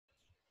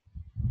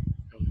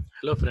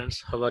Hello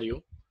friends, how are you?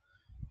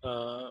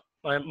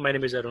 My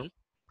name is Arun.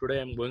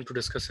 Today I'm going to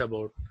discuss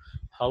about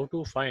how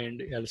to find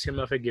LCM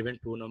of a given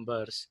two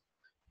numbers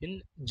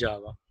in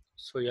Java.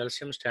 So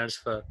LCM stands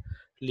for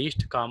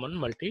least common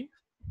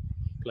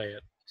multiplier.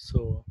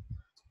 So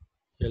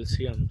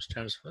LCM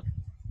stands for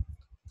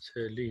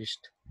say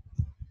least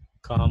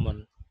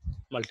common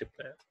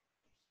multiplier.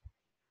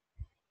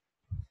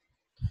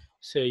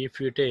 Say if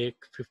you take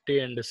 50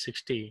 and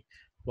 60,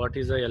 what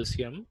is the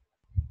LCM?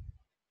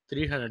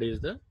 300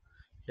 is the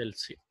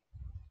LCM.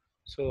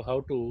 So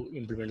how to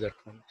implement that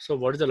one? So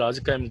what is the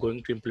logic I'm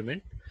going to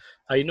implement?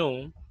 I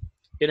know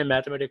in a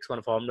mathematics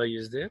one formula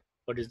is there.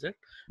 What is that?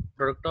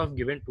 Product of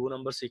given two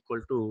numbers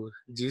equal to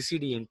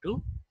GCD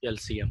into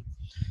LCM.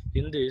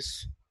 In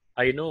this,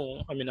 I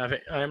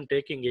am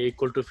taking A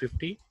equal to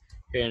 50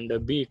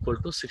 and B equal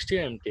to 60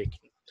 I am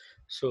taking.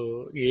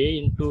 So A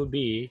into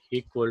B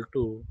equal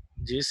to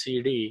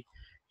GCD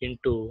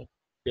into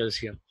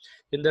LCM.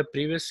 In the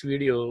previous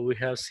video, we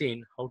have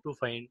seen how to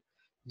find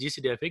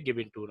GCD of a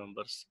given two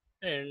numbers.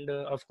 And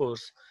of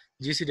course,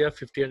 GCD of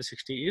 50 and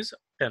 60 is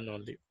 10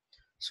 only.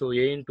 So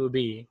A into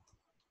B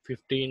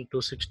 50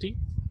 into 60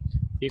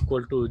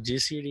 equal to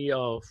GCD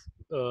of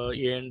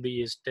A and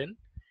B is 10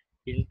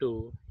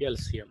 into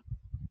LCM.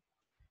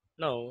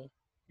 Now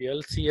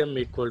LCM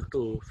equal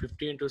to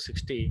 50 into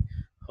 60,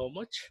 how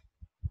much?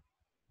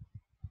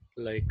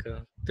 Like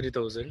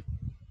 3000.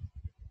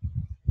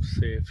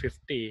 Say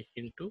 50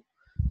 into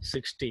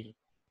 60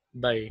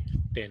 by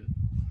 10.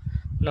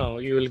 Now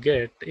you will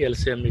get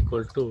LCM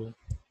equal to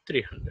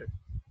 300.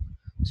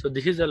 So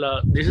this is the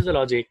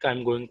logic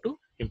I'm going to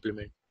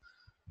implement.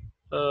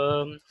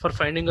 For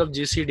finding of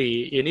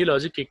GCD, any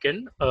logic you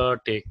can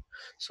take.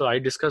 So I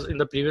discussed in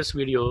the previous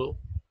video.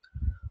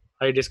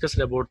 I discussed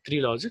about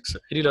three logics.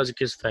 Any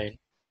logic is fine.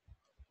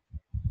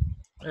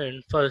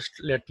 And first,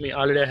 let me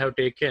already I have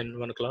taken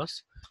one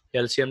class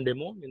LCM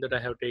demo. In that I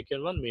have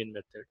taken one main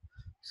method.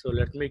 So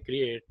let me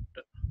create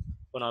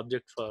one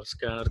object for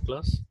scanner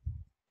class.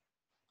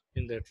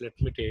 In that, let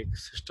me take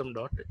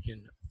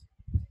system.in,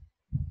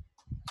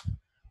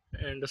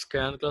 and the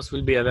scanner class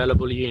will be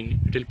available in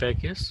util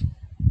package.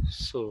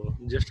 So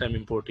just I'm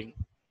importing,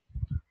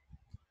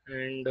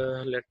 and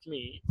let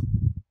me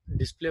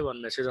display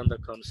one message on the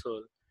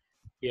console.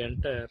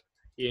 Enter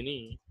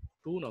any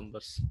two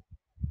numbers.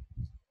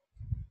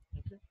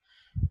 Okay,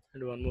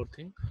 and one more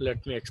thing.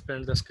 Let me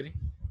expand the screen,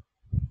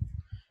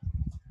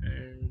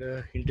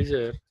 and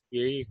integer a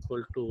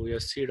equal to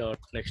sc dot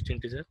next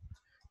integer,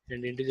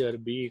 and integer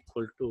b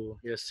equal to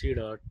sc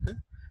dot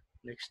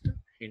next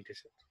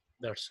integer.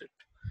 That's it.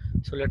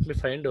 So let me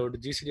find out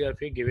GCD of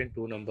a given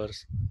two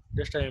numbers.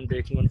 Just I am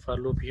taking one for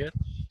loop here.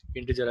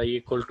 Integer I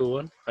equal to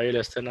 1, I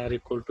less than or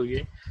equal to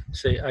a,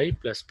 say I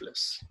plus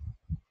plus.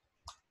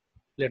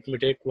 Let me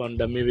take one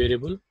dummy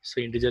variable,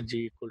 say integer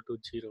g equal to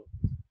 0.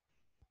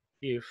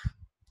 If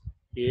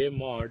a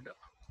mod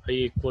I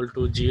equal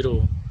to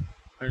 0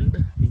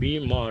 and b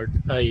mod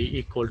I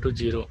equal to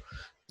 0,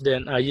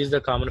 then I is the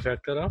common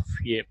factor of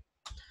a.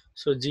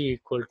 So g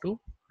equal to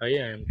I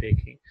am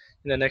taking.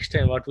 In the next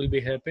time, what will be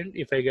happen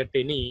if I get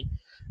any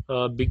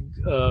big,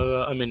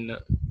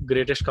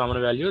 greatest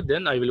common value,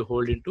 then I will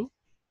hold into,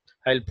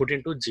 I'll put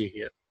into g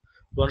here.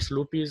 Once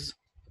loop is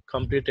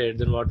completed,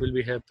 then what will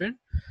be happen?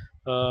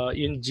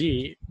 In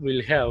g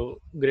will have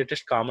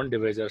greatest common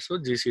divisor, so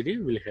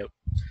GCD will have.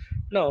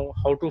 Now,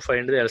 how to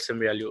find the LCM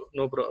value?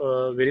 No,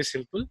 very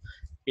simple.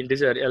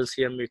 Integer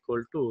LCM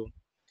equal to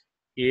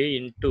a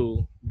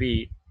into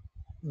b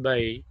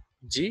by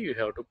g. You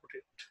have to put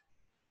it.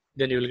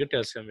 Then you will get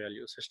LCM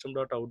value.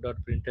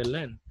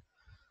 System.out.println.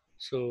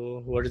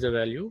 So what is the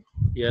value?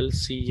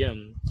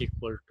 LCM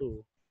equal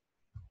to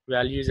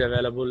value is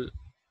available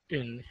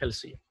in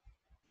LCM.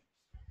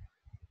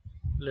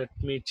 Let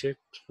me check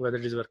whether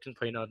it is working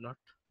fine or not.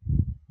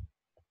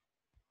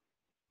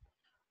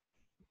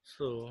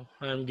 So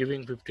I am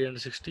giving 50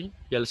 and 60.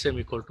 LCM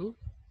equal to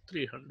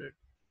 300.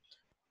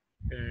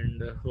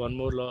 And one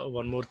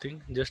more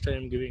thing. Just I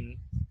am giving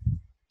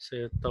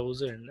say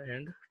 1000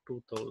 and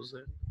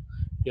 2000.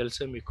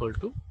 LCM equal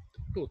to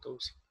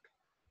 2000.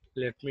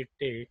 Let me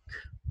take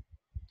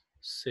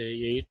say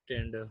 8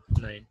 and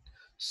 9.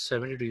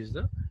 70 is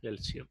the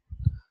LCM.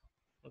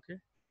 Okay,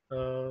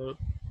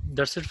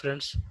 that's it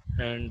friends.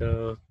 And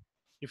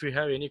if you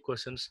have any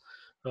questions,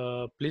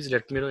 please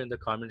let me know in the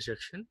comment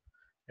section.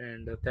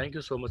 And thank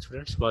you so much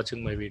friends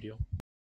watching my video.